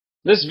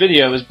This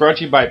video is brought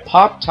to you by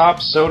Pop Top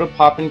Soda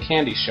Pop and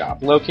Candy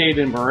Shop, located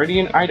in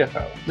Meridian,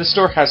 Idaho. This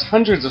store has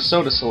hundreds of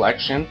soda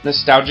selection,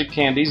 nostalgic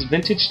candies,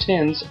 vintage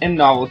tins, and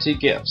novelty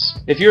gifts.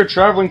 If you are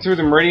traveling through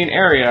the Meridian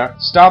area,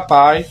 stop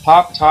by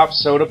Pop Top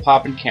Soda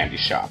Pop and Candy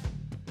Shop.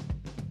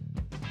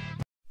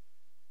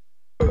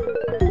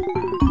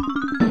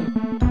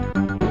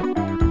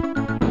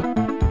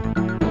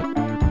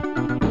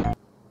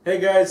 Hey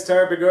guys,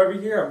 Cider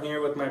here. I'm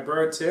here with my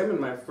brother Tim and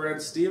my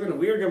friend Steven.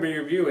 We are going to be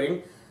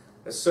reviewing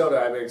a soda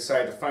I've been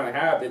excited to finally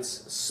have.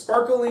 It's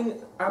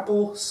sparkling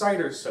apple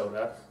cider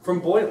soda from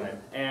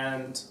Boylan.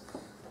 And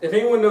if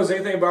anyone knows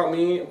anything about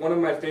me, one of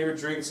my favorite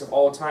drinks of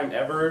all time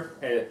ever,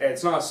 and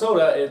it's not a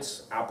soda,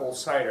 it's apple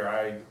cider.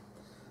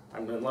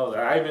 I'm in love with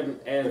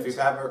it. If you've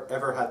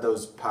ever had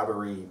those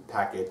powdery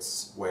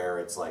packets where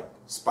it's like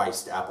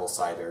spiced apple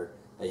cider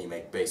that you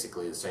make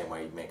basically the same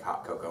way you make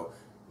hot cocoa,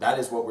 that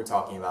is what we're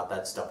talking about.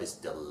 That stuff is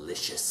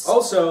delicious.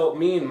 Also,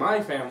 me and my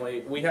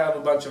family, we have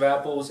a bunch of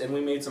apples and we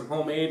made some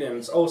homemade and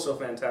it's also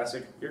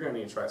fantastic. You're going to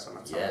need to try some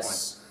at some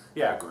point.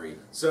 Yeah, agreed.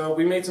 So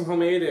we made some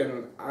homemade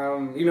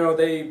and, you know,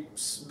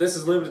 this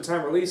is limited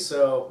time release,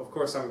 so of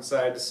course I'm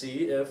excited to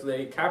see if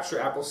they capture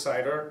apple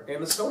cider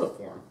in the soda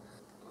form.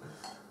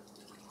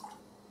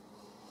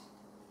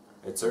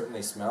 It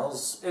certainly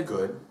smells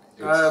good.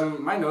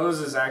 My nose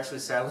is actually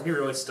sadly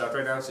really stuffed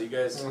right now, so you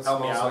guys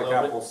help me out a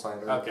little bit. Apple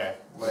cider. Okay.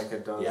 Like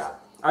it does. Yeah.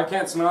 I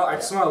can't smell. I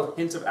smell a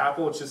hint of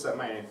apple. It's just that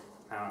I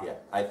don't know. Yeah.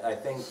 I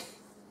think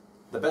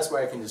the best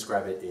way I can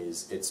describe it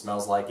is it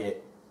smells like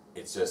it.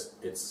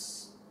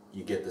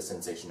 You get the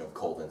sensation of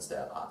cold instead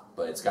of hot,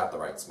 but it's got the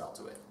right smell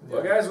to it. Yeah.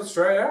 Well, guys, let's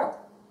try it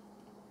out.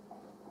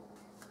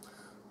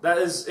 That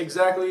is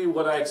exactly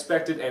what I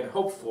expected and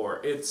hoped for.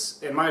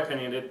 It's, in my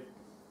opinion,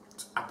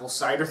 it's apple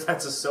cider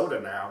that's a soda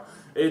now.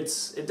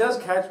 It does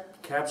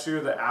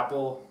capture the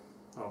apple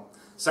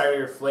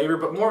cider flavor,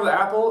 but more of the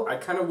apple. I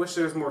kind of wish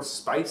there was more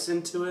spice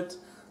into it,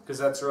 because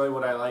that's really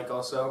what I like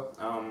also.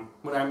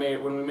 When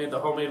we made the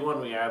homemade one,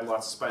 we added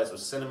lots of spice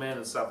with cinnamon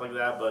and stuff like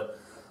that, but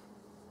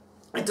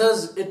it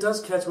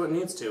does catch what it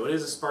needs to. It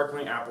is a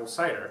sparkling apple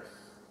cider.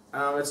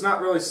 It's not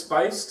really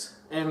spiced,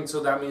 and so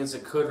that means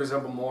it could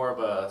resemble more of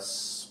a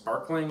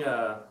sparkling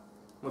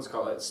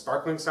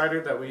sparkling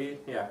cider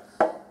that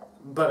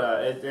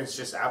but it's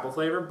just apple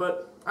flavor,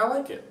 but I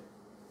like it.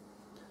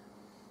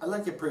 I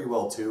like it pretty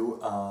well too.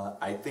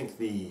 I think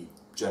the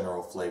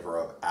general flavor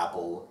of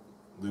apple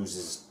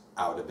loses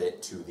out a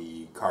bit to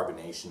the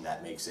carbonation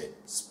that makes it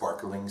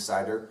sparkling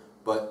cider,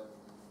 but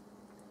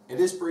it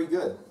is pretty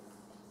good.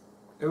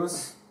 It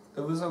was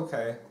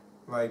okay.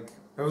 Like,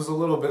 it was a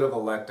little bit of a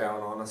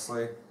letdown,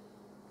 honestly.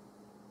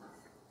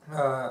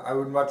 I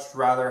would much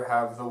rather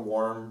have the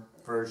warm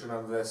version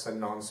of this and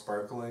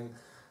non-sparkling.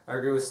 I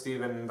agree with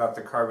Steven that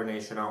the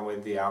carbonation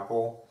outweighed the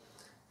apple.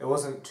 It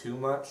wasn't too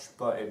much,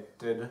 but it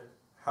did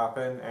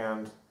happen,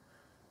 and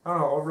I don't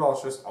know, overall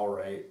it's just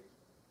alright.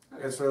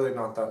 It's really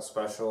not that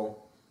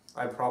special.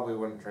 I probably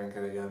wouldn't drink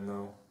it again,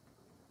 though.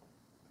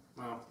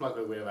 Well,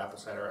 luckily we have apple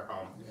cider at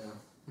home. Yeah.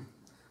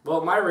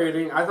 Well, my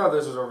rating, I thought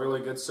this was a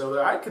really good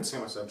soda. I could see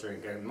myself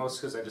drinking it,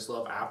 mostly because I just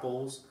love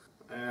apples.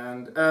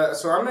 And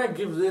so I'm gonna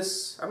give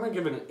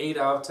it an 8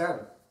 out of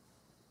 10.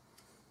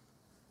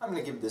 I'm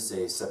gonna give this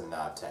a 7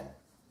 out of 10.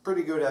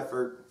 Pretty good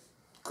effort.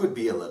 Could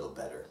be a little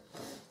better.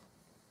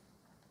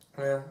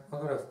 Yeah,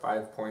 I'll go to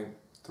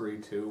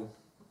 5.32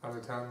 out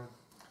of 10.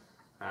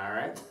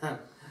 Alright.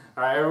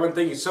 Alright, everyone,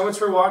 thank you so much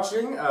for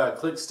watching.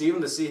 Click Steven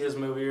to see his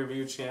movie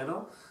review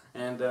channel.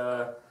 And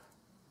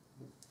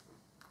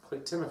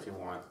click Tim if you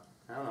want.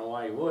 I don't know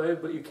why you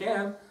would, but you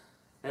can.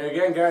 And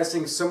again, guys,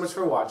 thank you so much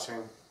for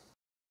watching.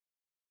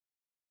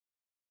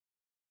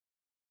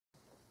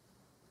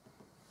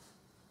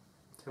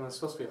 Tim, it's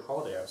supposed to be a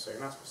holiday episode.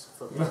 You're not supposed to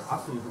flip it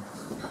off.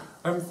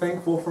 I'm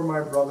thankful for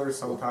my brother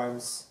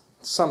sometimes.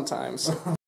 Sometimes.